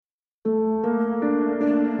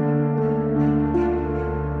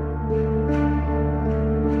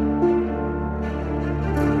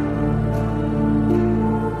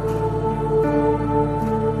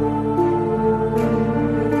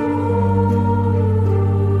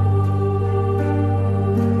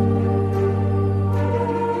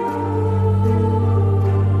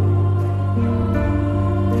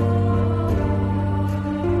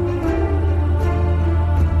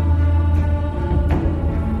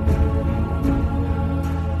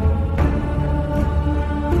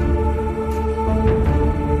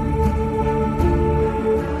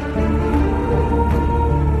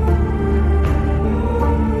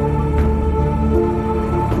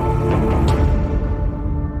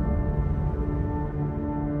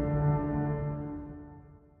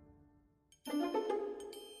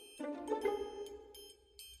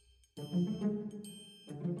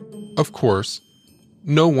Of course,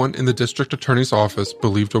 no one in the district attorney's office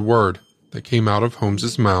believed a word that came out of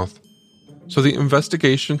Holmes's mouth, so the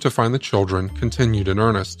investigation to find the children continued in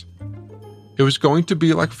earnest. It was going to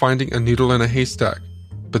be like finding a needle in a haystack,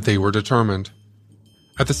 but they were determined.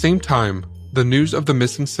 At the same time, the news of the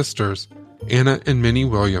missing sisters, Anna and Minnie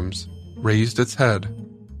Williams, raised its head.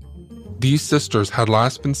 These sisters had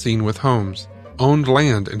last been seen with Holmes, owned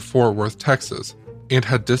land in Fort Worth, Texas, and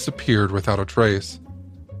had disappeared without a trace.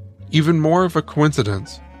 Even more of a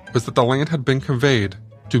coincidence was that the land had been conveyed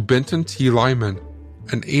to Benton T. Lyman,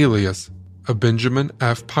 an alias of Benjamin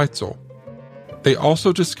F. Peitzel. They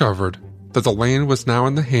also discovered that the land was now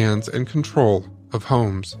in the hands and control of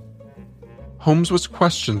Holmes. Holmes was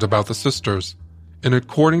questioned about the sisters, and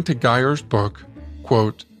according to Geyer's book,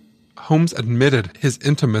 quote, Holmes admitted his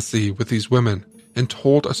intimacy with these women and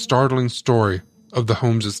told a startling story of the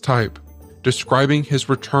Holmes' type, describing his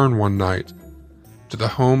return one night to the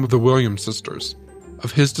home of the Williams sisters,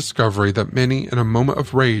 of his discovery that Minnie, in a moment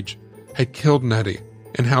of rage, had killed Nettie,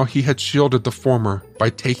 and how he had shielded the former by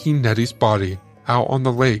taking Nettie's body out on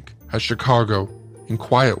the lake at Chicago and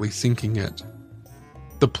quietly sinking it.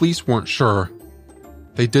 The police weren't sure.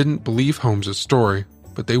 They didn't believe Holmes' story,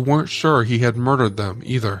 but they weren't sure he had murdered them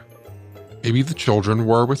either. Maybe the children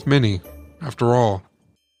were with Minnie, after all.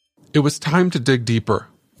 It was time to dig deeper.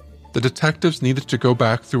 The detectives needed to go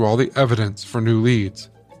back through all the evidence for new leads.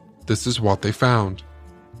 This is what they found.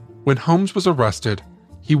 When Holmes was arrested,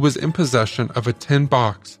 he was in possession of a tin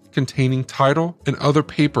box containing title and other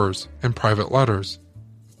papers and private letters.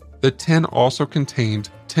 The tin also contained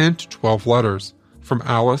 10 to 12 letters from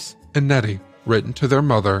Alice and Nettie written to their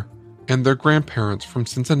mother and their grandparents from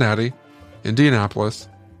Cincinnati, Indianapolis,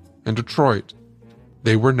 and Detroit.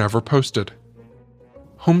 They were never posted.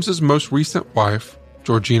 Holmes's most recent wife,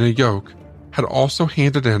 Georgina Yoke, had also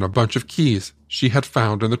handed in a bunch of keys she had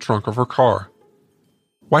found in the trunk of her car.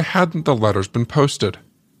 Why hadn't the letters been posted?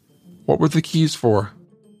 What were the keys for?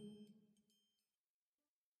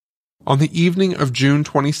 On the evening of June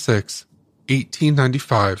 26,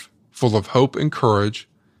 1895, full of hope and courage,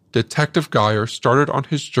 Detective Geyer started on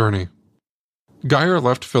his journey. Geyer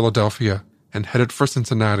left Philadelphia and headed for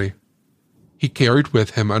Cincinnati. He carried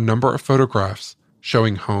with him a number of photographs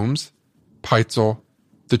showing Holmes, Peitzel,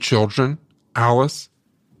 the children, Alice,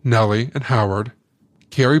 Nellie and Howard,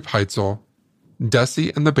 Carrie Peitzel,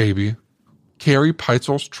 Dessie and the baby, Carrie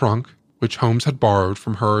Peitzel's trunk, which Holmes had borrowed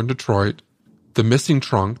from her in Detroit, the missing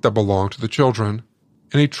trunk that belonged to the children,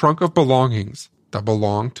 and a trunk of belongings that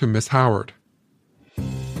belonged to Miss Howard.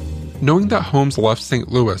 Knowing that Holmes left St.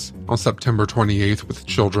 Louis on September 28th with the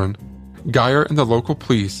children, Geyer and the local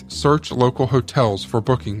police searched local hotels for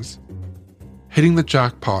bookings, hitting the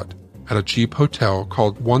jackpot at a cheap hotel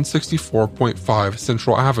called 164.5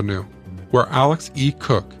 Central Avenue, where Alex E.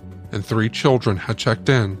 Cook and 3 children had checked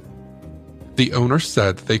in. The owner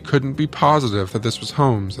said they couldn't be positive that this was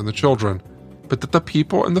Holmes and the children, but that the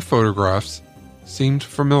people in the photographs seemed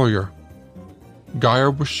familiar.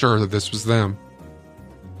 Geyer was sure that this was them.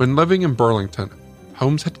 When living in Burlington,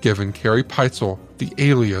 Holmes had given Carrie Peitzel the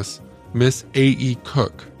alias Miss A.E.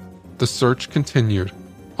 Cook. The search continued.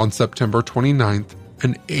 On September 29th,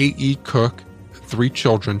 an A.E. Cook and 3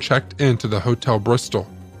 children checked into the Hotel Bristol.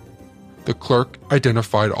 The clerk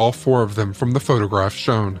identified all 4 of them from the photographs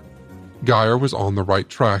shown. Geyer was on the right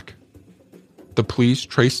track. The police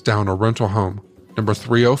traced down a rental home, number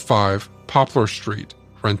 305 Poplar Street,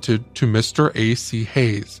 rented to Mr. A.C.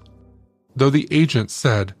 Hayes, though the agent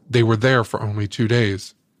said they were there for only 2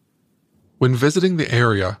 days. When visiting the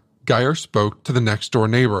area, Geyer spoke to the next-door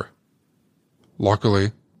neighbor.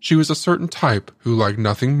 Luckily, she was a certain type who liked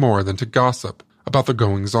nothing more than to gossip about the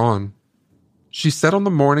goings-on. She said on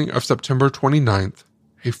the morning of September 29th,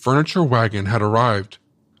 a furniture wagon had arrived.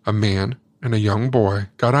 A man and a young boy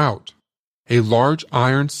got out. A large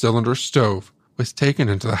iron cylinder stove was taken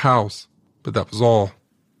into the house, but that was all.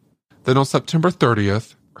 Then on September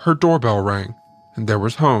 30th, her doorbell rang, and there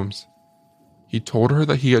was Holmes. He told her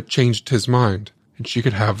that he had changed his mind, and she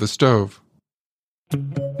could have the stove.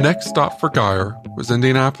 Next stop for Geyer was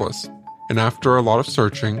Indianapolis, and after a lot of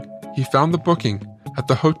searching, he found the booking at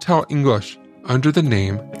the Hotel English under the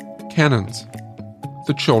name Cannons,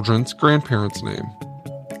 the children's grandparents' name.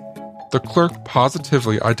 The clerk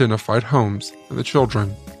positively identified Holmes and the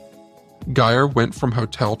children. Geyer went from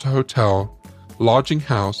hotel to hotel, lodging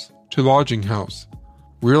house to lodging house,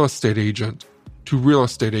 real estate agent to real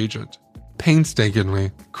estate agent,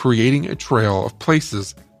 painstakingly creating a trail of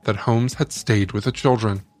places that Holmes had stayed with the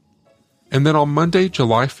children. And then on Monday,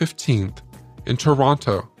 July 15th, in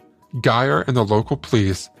Toronto, Geyer and the local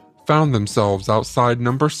police found themselves outside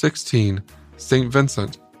number 16 St.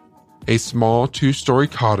 Vincent. a small 2-story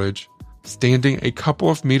cottage standing a couple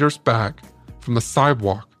of meters back from the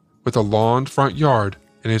sidewalk with a lawned front yard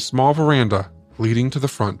and a small veranda leading to the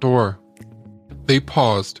front door. They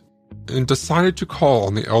paused and decided to call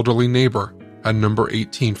on the elderly neighbor at number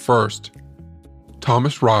 18 first.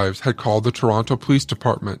 Thomas Rives had called the Toronto Police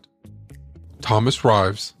Department. Thomas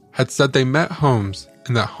Rives had said they met Holmes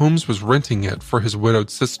and that Holmes was renting it for his widowed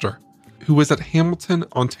sister, who was at Hamilton,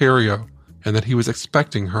 Ontario, and that he was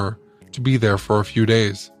expecting her to be there for a few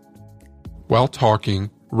days. While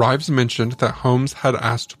talking, Rives mentioned that Holmes had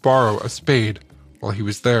asked to borrow a spade while he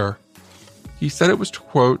was there. He said it was to,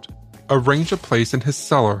 quote, arrange a place in his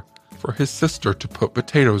cellar for his sister to put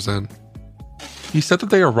potatoes in. He said that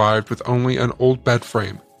they arrived with only an old bed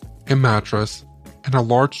frame, a mattress, and a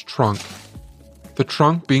large trunk. The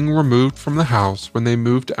trunk being removed from the house when they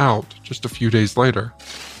moved out just a few days later.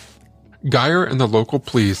 Geyer and the local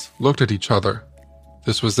police looked at each other.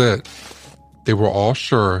 This was it. They were all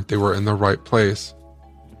sure they were in the right place.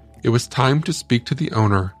 It was time to speak to the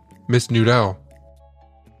owner, Miss Nudell.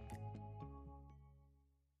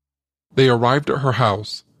 They arrived at her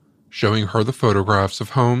house, showing her the photographs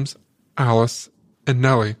of Holmes, Alice, and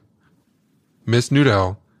Nellie. Miss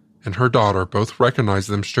Nudell and her daughter both recognized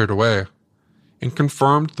them straight away and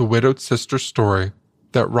confirmed the widowed sister's story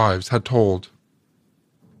that Rives had told.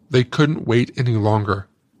 They couldn't wait any longer.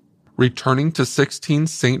 Returning to 16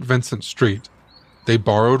 St. Vincent Street, they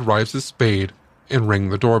borrowed Rives' spade and rang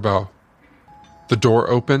the doorbell. The door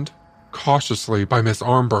opened, cautiously by Miss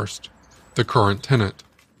Armburst, the current tenant.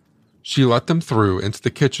 She let them through into the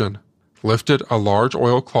kitchen, lifted a large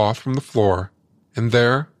oilcloth from the floor, and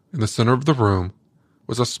there, in the center of the room,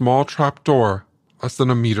 was a small trap door less than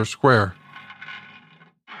a meter square.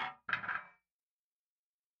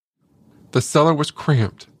 The cellar was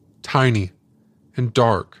cramped, tiny, and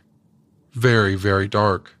dark. Very, very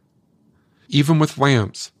dark. Even with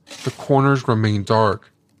lamps, the corners remained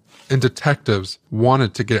dark, and detectives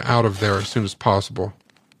wanted to get out of there as soon as possible.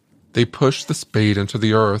 They pushed the spade into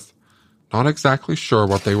the earth, not exactly sure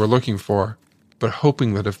what they were looking for, but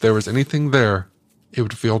hoping that if there was anything there, it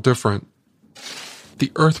would feel different.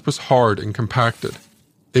 The earth was hard and compacted.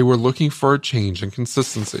 They were looking for a change in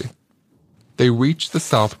consistency. They reached the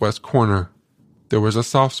southwest corner. There was a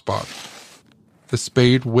soft spot. The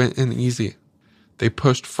spade went in easy. They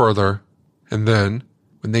pushed further, and then,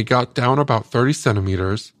 when they got down about 30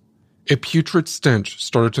 centimeters, a putrid stench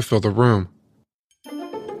started to fill the room.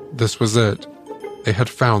 This was it. They had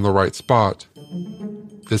found the right spot.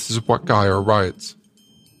 This is what Geyer writes.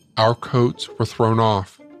 Our coats were thrown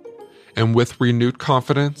off, and with renewed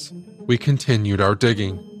confidence, we continued our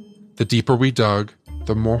digging. The deeper we dug,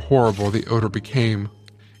 the more horrible the odor became,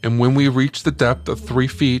 and when we reached the depth of 3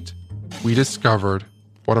 feet, we discovered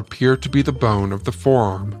what appeared to be the bone of the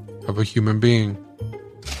forearm of a human being.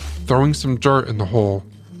 Throwing some dirt in the hole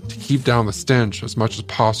to keep down the stench as much as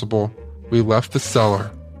possible, we left the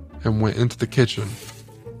cellar and went into the kitchen.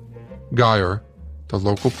 Geyer, the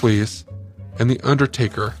local police, and the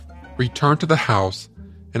undertaker returned to the house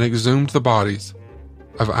and exhumed the bodies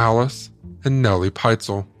of Alice and Nellie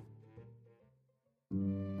Peitzel.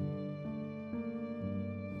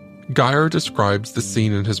 Geyer describes the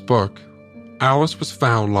scene in his book. Alice was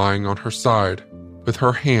found lying on her side, with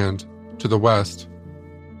her hand to the west.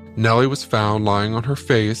 Nellie was found lying on her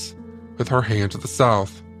face, with her hand to the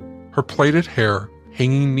south, her plaited hair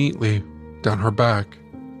hanging neatly down her back.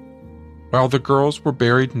 While the girls were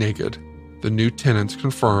buried naked, the new tenants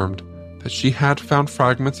confirmed that she had found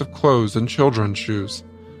fragments of clothes and children's shoes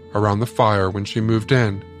around the fire when she moved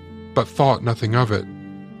in, but thought nothing of it.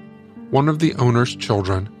 One of the owner's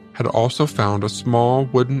children had also found a small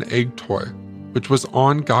wooden egg toy, which was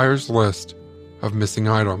on Geyer's list of missing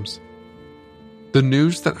items. The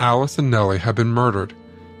news that Alice and Nellie had been murdered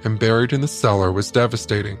and buried in the cellar was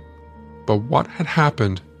devastating. But what had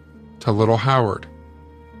happened to little Howard?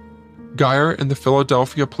 Geyer and the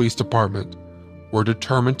Philadelphia Police Department were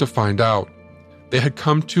determined to find out. They had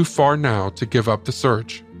come too far now to give up the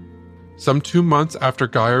search. Some 2 months after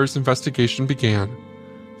Geyer's investigation began,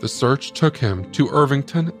 the search took him to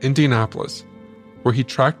Irvington, Indianapolis, where he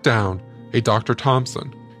tracked down a Dr.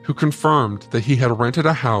 Thompson, who confirmed that he had rented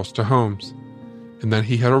a house to Holmes, and that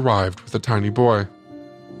he had arrived with a tiny boy.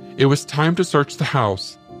 It was time to search the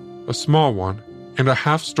house, a small one, and a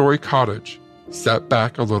half-story cottage, set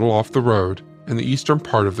back a little off the road in the eastern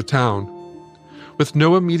part of the town. With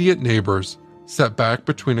no immediate neighbors, set back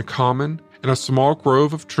between a common and a small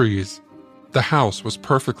grove of trees, the house was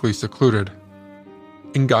perfectly secluded.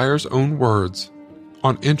 In Geyer's own words,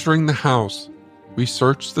 on entering the house, we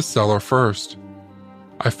searched the cellar first.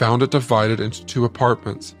 I found it divided into 2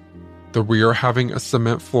 apartments. the rear having a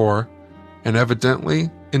cement floor and evidently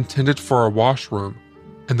intended for a washroom,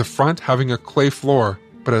 and the front having a clay floor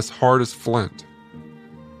but as hard as flint.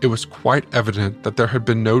 It was quite evident that there had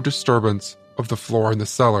been no disturbance of the floor in the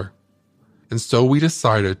cellar, and so we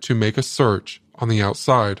decided to make a search on the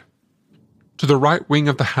outside. To the right wing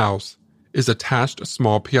of the house is attached a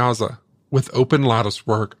small piazza with open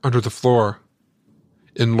latticework under the floor.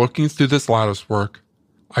 In looking through this latticework,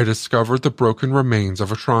 I discovered the broken remains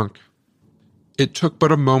of a trunk. It took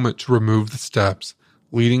but a moment to remove the steps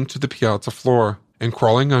leading to the piazza floor, and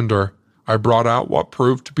crawling under, I brought out what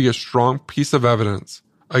proved to be a strong piece of evidence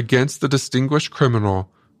against the distinguished criminal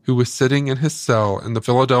who was sitting in his cell in the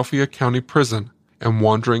Philadelphia County Prison and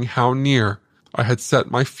wondering how near I had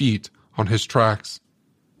set my feet on his tracks.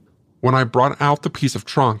 When I brought out the piece of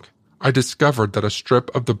trunk, I discovered that a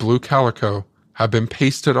strip of the blue calico had been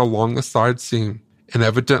pasted along the side seam and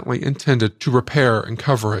evidently intended to repair and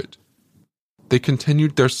cover it. They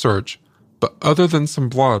continued their search, but other than some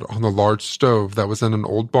blood on the large stove that was in an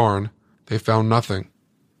old barn, they found nothing.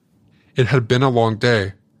 It had been a long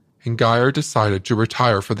day, and Geyer decided to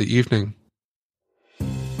retire for the evening.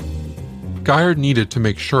 Geyer needed to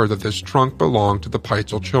make sure that this trunk belonged to the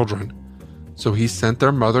Peitzel children, so he sent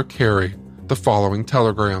their mother Carrie the following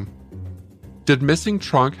telegram. Did missing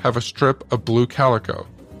trunk have a strip of blue calico,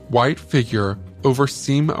 white figure over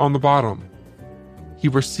seam on the bottom? He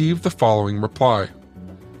received the following reply.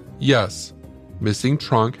 Yes, missing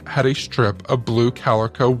trunk had a strip of blue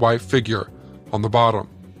calico white figure on the bottom.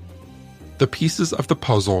 The pieces of the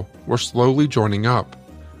puzzle were slowly joining up.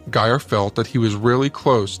 Geyer felt that he was really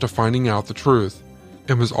close to finding out the truth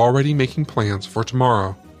and was already making plans for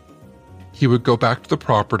tomorrow. He would go back to the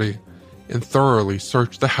property and thoroughly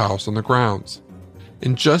search the house and the grounds.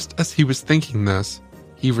 And just as he was thinking this,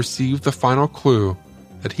 he received the final clue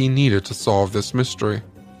that he needed to solve this mystery.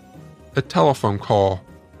 A telephone call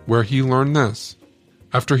where he learned this.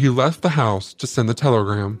 After he left the house to send the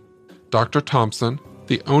telegram, Dr. Thompson,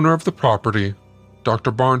 the owner of the property,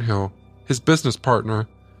 Dr. Barnhill, his business partner,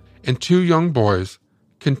 and two young boys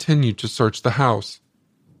continued to search the house.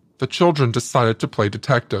 The children decided to play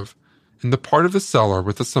detective in the part of the cellar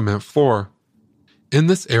with the cement floor. In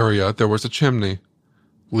this area there was a chimney,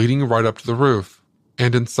 leading right up to the roof,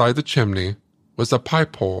 and inside the chimney was a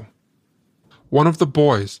pipe hole. One of the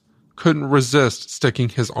boys couldn't resist sticking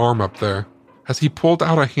his arm up there as he pulled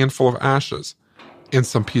out a handful of ashes and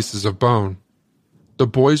some pieces of bone. The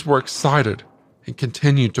boys were excited and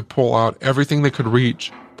continued to pull out everything they could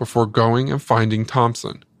reach before going and finding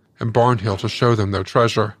Thompson and Barnhill to show them their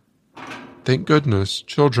treasure. Thank goodness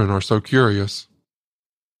children are so curious.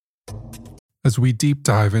 As we deep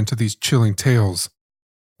dive into these chilling tales,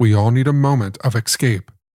 we all need a moment of escape,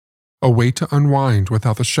 a way to unwind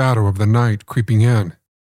without the shadow of the night creeping in.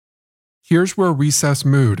 Here's where Recess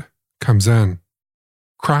Mood comes in.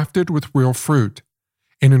 Crafted with real fruit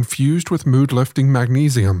and infused with mood-lifting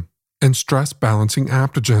magnesium and stress-balancing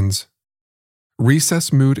adaptogens,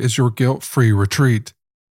 Recess Mood is your guilt-free retreat.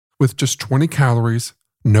 With just 20 calories,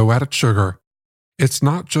 no added sugar, it's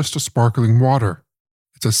not just a sparkling water,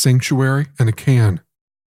 it's a sanctuary in a can.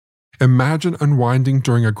 Imagine unwinding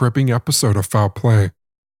during a gripping episode of Foul Play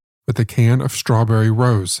with a can of strawberry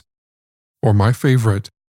rose, or my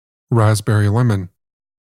favorite, raspberry lemon,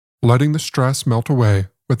 letting the stress melt away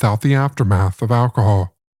without the aftermath of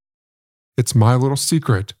alcohol. It's my little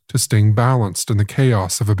secret to staying balanced in the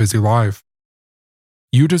chaos of a busy life.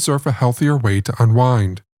 You deserve a healthier way to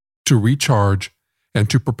unwind, to recharge, and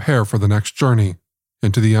to prepare for the next journey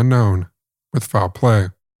into the unknown with Foul Play.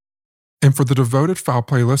 And for the devoted Foul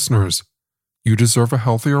Play listeners, you deserve a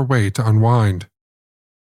healthier way to unwind.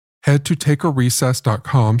 Head to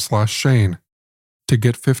takearecess.com/Shane to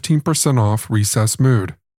get 15% off Recess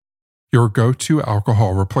Mood, your go-to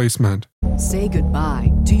alcohol replacement. Say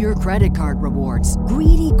goodbye to your credit card rewards.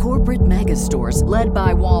 Greedy corporate mega stores, led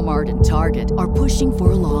by Walmart and Target, are pushing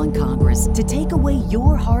for a law in Congress to take away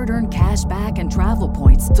your hard-earned cash back and travel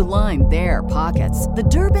points to line their pockets. The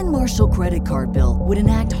Durbin-Marshall credit card bill would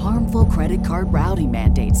enact harmful credit card routing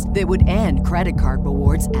mandates that would end credit card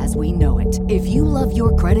rewards as we know it. If you love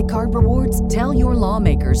your credit card rewards, tell your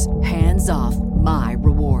lawmakers, hands off my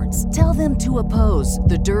rewards. Tell them to oppose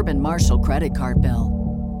the Durbin-Marshall credit card bill.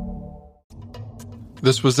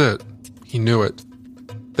 This was it. He knew it.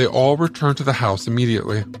 They all returned to the house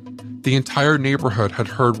immediately. The entire neighborhood had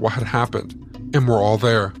heard what had happened, and were all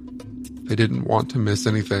there. They didn't want to miss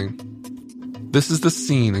anything. This is the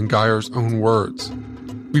scene in Geyer's own words.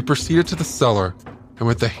 We proceeded to the cellar, and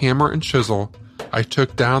with the hammer and chisel, I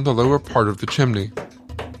took down the lower part of the chimney.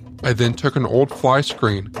 I then took an old fly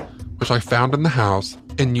screen, which I found in the house,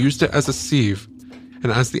 and used it as a sieve,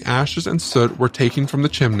 and as the ashes and soot were taken from the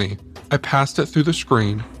chimney, I passed it through the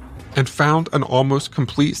screen and found an almost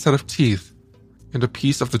complete set of teeth and a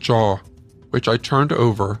piece of the jaw, which I turned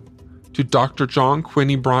over to Dr. John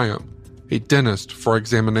Quinney Bryam, a dentist, for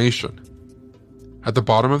examination. At the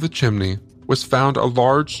bottom of the chimney was found a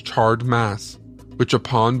large charred mass, which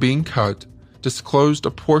upon being cut disclosed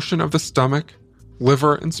a portion of the stomach,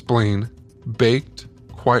 liver, and spleen, baked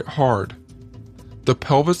quite hard. The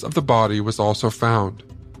pelvis of the body was also found.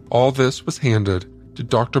 All this was handed to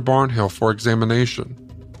Dr. Barnhill for examination.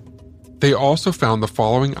 They also found the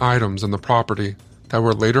following items in the property that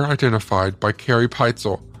were later identified by Carrie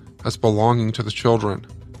Peitzel as belonging to the children: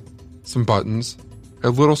 some buttons,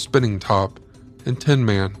 a little spinning top, and Tin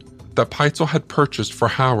Man that Peitzel had purchased for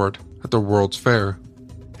Howard at the World's Fair,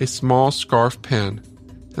 a small scarf pin,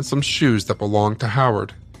 and some shoes that belonged to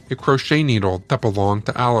Howard, a crochet needle that belonged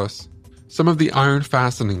to Alice, some of the iron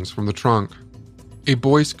fastenings from the trunk, a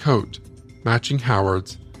boy's coat matching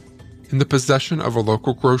Howard's. In the possession of a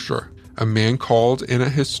local grocer, a man called in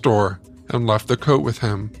at his store and left the coat with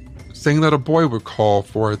him, saying that a boy would call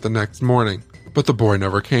for it the next morning, but the boy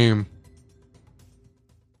never came.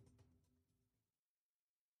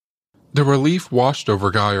 The relief washed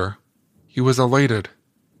over Geyer. He was elated.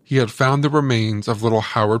 He had found the remains of little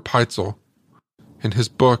Howard Peitzel. In his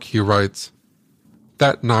book, he writes,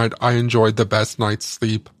 "That night I enjoyed the best night's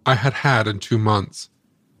sleep I had had in 2 months.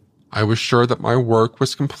 I was sure that my work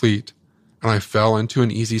was complete, and I fell into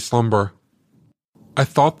an easy slumber. I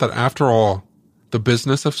thought that after all, the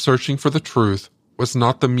business of searching for the truth was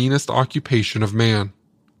not the meanest occupation of man.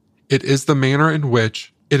 It is the manner in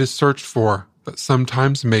which it is searched for that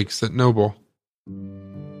sometimes makes it noble."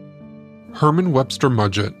 Herman Webster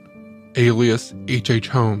Mudgett, alias H.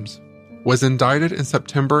 Holmes, was indicted in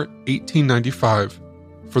September 1895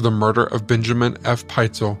 for the murder of Benjamin F.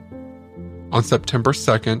 Peitzel. On September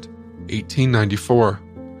 2nd, 1894,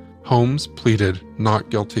 Holmes pleaded not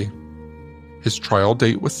guilty. His trial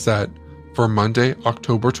date was set for Monday,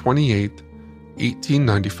 October 28,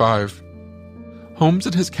 1895. Holmes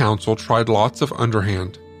and his counsel tried lots of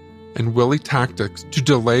underhand and willy tactics to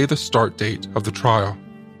delay the start date of the trial,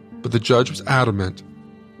 but the judge was adamant,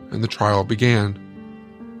 and the trial began.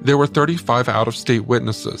 There were 35 out-of-state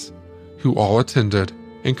witnesses, who all attended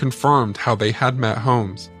and confirmed how they had met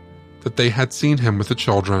Holmes, that they had seen him with the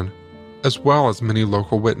children, as well as many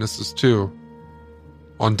local witnesses too.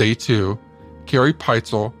 On day 2, Carrie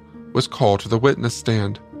Peitzel was called to the witness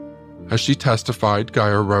stand. As she testified,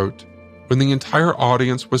 Geyer wrote, "When the entire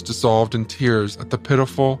audience was dissolved in tears at the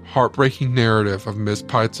pitiful, heartbreaking narrative of Miss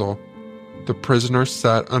Peitzel, the prisoner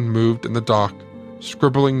sat unmoved in the dock,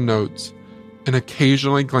 scribbling notes, and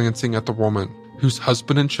occasionally glancing at the woman whose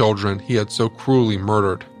husband and children he had so cruelly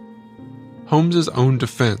murdered." Holmes's own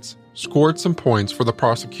defense scored some points for the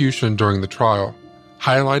prosecution during the trial,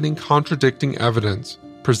 highlighting contradicting evidence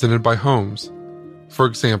presented by Holmes. For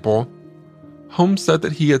example, Holmes said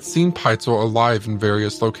that he had seen Peitzel alive in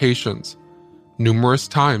various locations, numerous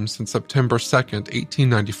times since September 2nd,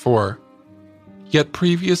 1894. Yet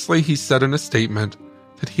previously he said in a statement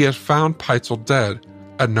that he had found Peitzel dead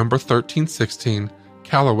at number 1316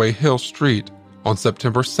 Callaway Hill Street on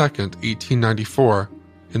September 2nd, 1894,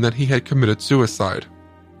 and that he had committed suicide.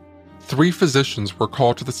 3 physicians were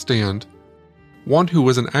called to the stand. One who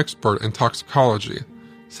was an expert in toxicology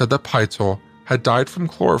said that Peitzel had died from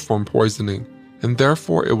chloroform poisoning, and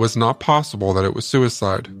therefore it was not possible that it was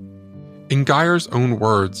suicide. In Geyer's own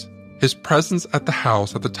words, his presence at the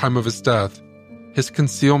house at the time of his death, his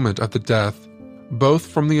concealment of the death, both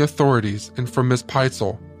from the authorities and from Miss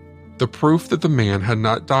Peitzel, the proof that the man had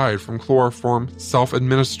not died from chloroform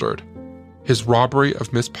self-administered, his robbery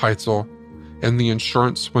of Miss Peitzel, and the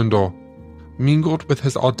insurance swindle, mingled with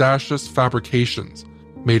his audacious fabrications,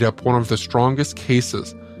 made up one of the strongest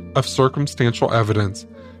cases of circumstantial evidence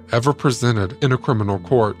ever presented in a criminal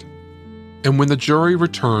court. And when the jury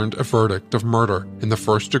returned a verdict of murder in the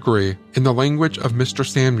first degree, in the language of Mr.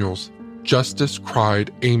 Samuels, justice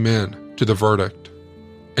cried amen to the verdict.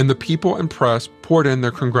 And the people and press poured in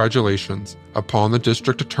their congratulations upon the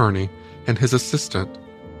district attorney and his assistant,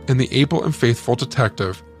 and the able and faithful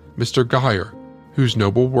detective, Mr. Geyer, whose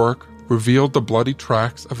noble work revealed the bloody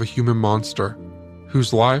tracks of a human monster,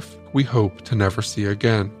 whose life we hope to never see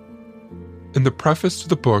again. In the preface to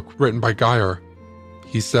the book written by Geyer,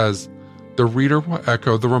 he says, "The reader will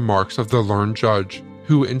echo the remarks of the learned judge,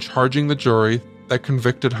 who, in charging the jury that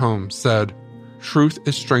convicted Holmes, said, 'Truth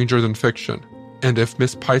is stranger than fiction, and if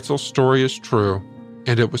Miss Peitzel's story is true,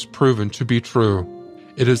 and it was proven to be true,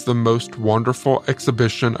 it is the most wonderful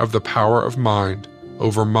exhibition of the power of mind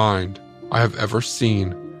over mind, I have ever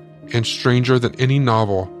seen, and stranger than any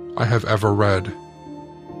novel I have ever read.